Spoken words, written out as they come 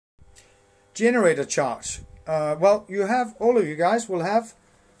Generator charge. Well, you have, all of you guys will have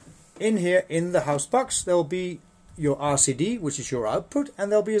in here in the house box, there will be your RCD, which is your output,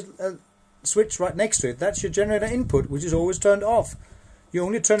 and there'll be a switch right next to it. That's your generator input, which is always turned off. You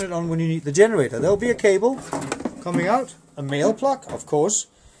only turn it on when you need the generator. There'll be a cable coming out, a male plug, of course,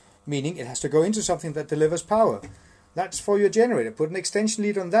 meaning it has to go into something that delivers power. That's for your generator. Put an extension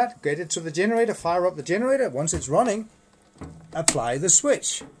lead on that, get it to the generator, fire up the generator. Once it's running, apply the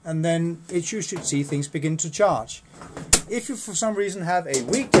switch, and then you should see things begin to charge. If you for some reason have a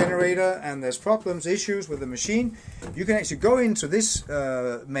weak generator and there's problems, issues with the machine, you can actually go into this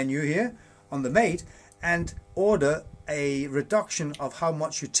menu here on the Mate and order a reduction of how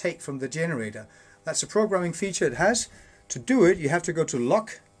much you take from the generator. That's a programming feature it has. To do it, you have to go to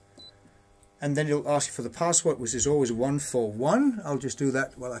lock, and then it'll ask you for the password, which is always 141. I'll just do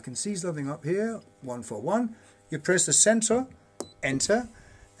that while I can see something up here. 141. You press the center, enter,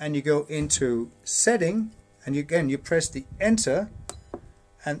 and you go into setting, and again you press the enter,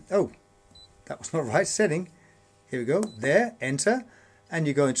 and oh, that was not right, setting. Here we go, there, enter, and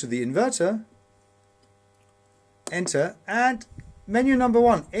you go into the inverter, enter, and menu number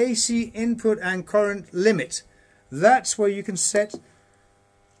 1, AC input and current limit. That's where you can set.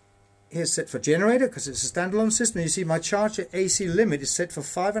 Here's set for generator because it's a standalone system. You see my charger AC limit is set for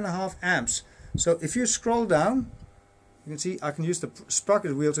 5.5 amps. So if you scroll down, you can see I can use the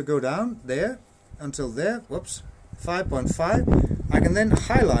sprocket wheel to go down there until there. Whoops, 5.5. I can then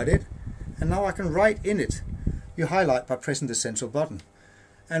highlight it, and now I can write in it. You highlight by pressing the central button.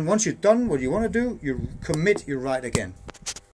 And once you've done what you want to do, you commit, you write again.